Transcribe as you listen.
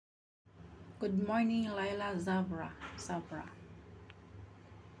Good morning, Laila Zabra.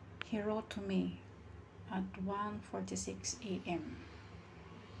 He wrote to me at 1:46 a.m.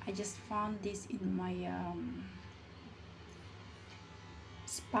 I just found this in my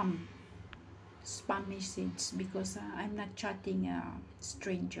spam message because I'm not chatting a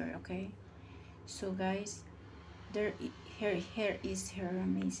stranger. Okay, so guys, here is her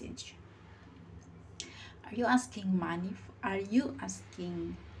message. Are you asking money? Are you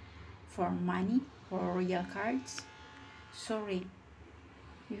asking for money for royal cards? Sorry,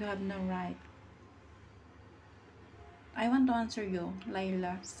 you have no right. I want to answer you,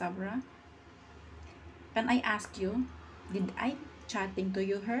 Laila Sabra. Can I ask you, did I chatting to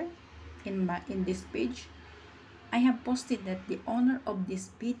you her in this page? I have posted that the owner of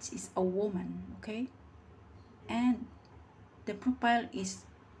this page is a woman, okay? And the profile is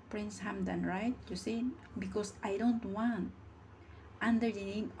Prince Hamdan, right? You see, because I don't want under the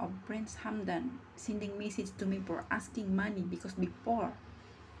name of Prince Hamdan sending message to me for asking money, because before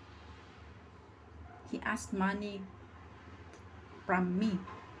he asked money from me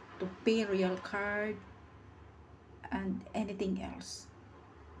to pay royal card and anything else.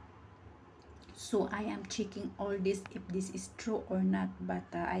 So I am checking all this if this is true or not, but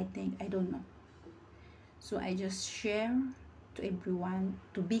I don't know. So I just share to everyone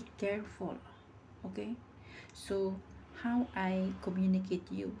to be careful, okay? So how I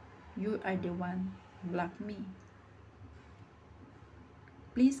communicate you are the one block me.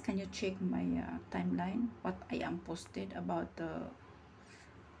 Please can you check my timeline what I am posted about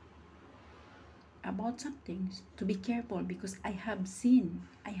something to be careful, because I have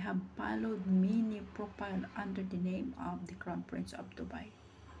followed many profile under the name of the Crown Prince of Dubai.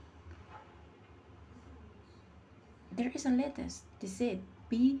 There is a latest, they said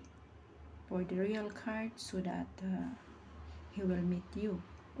pay for the real card so that he will meet you,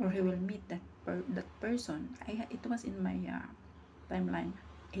 or he will meet that person. It was in my timeline.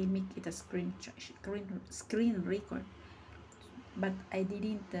 I make it a screen record, but I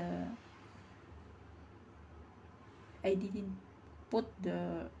didn't put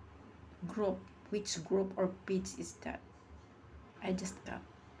the group, which group or page is that. I just cut,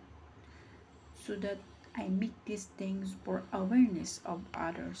 so that I make these things for awareness of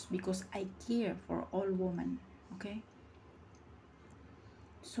others, because I care for all women, okay?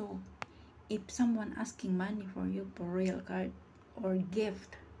 So if someone asking money for you for royal card or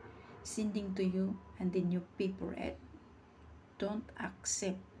gift sending to you and then you pay for it, don't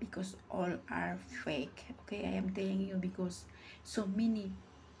accept, because all are fake, okay? I am telling you, because so many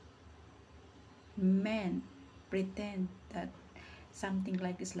men pretend that something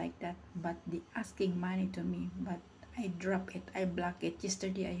like this, like that, but they asking money to me, but I drop it, I block it.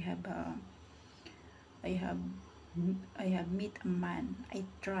 Yesterday I have met a man. I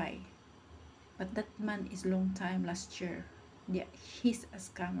try, but that man is long time last year. Yeah, he's a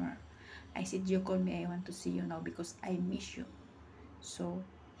scammer. I said, you call me, I want to see you now because I miss you. So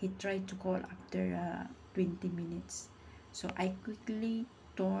he tried to call after 20 minutes. So I quickly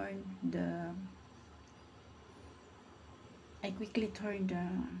turned the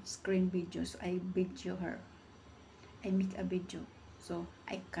screen video. So I video her. I make a video. So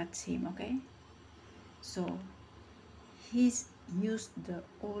I cut him, okay? So he's used the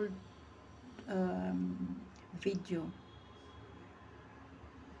old video.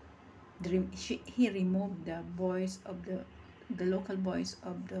 He removed the voice of the local voice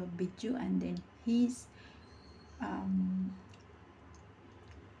of the video, and then he's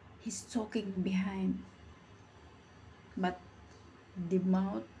talking behind, but the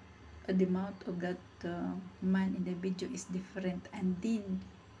mouth of that man in the video is different, and then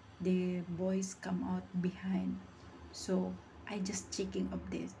the voice come out behind. So I just checking of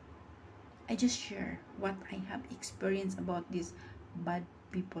this. I just share what I have experienced about these bad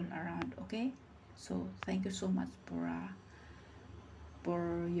people around, okay? So thank you so much for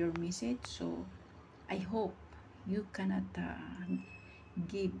your message. So I hope you cannot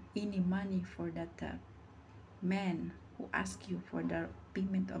give any money for that man who ask you for the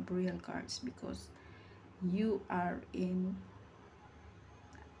payment of royal cards, because you are in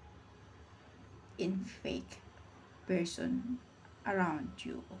fake person around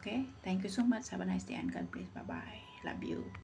you, okay? Thank you so much. Have a nice day and God bless. Bye bye. Love you.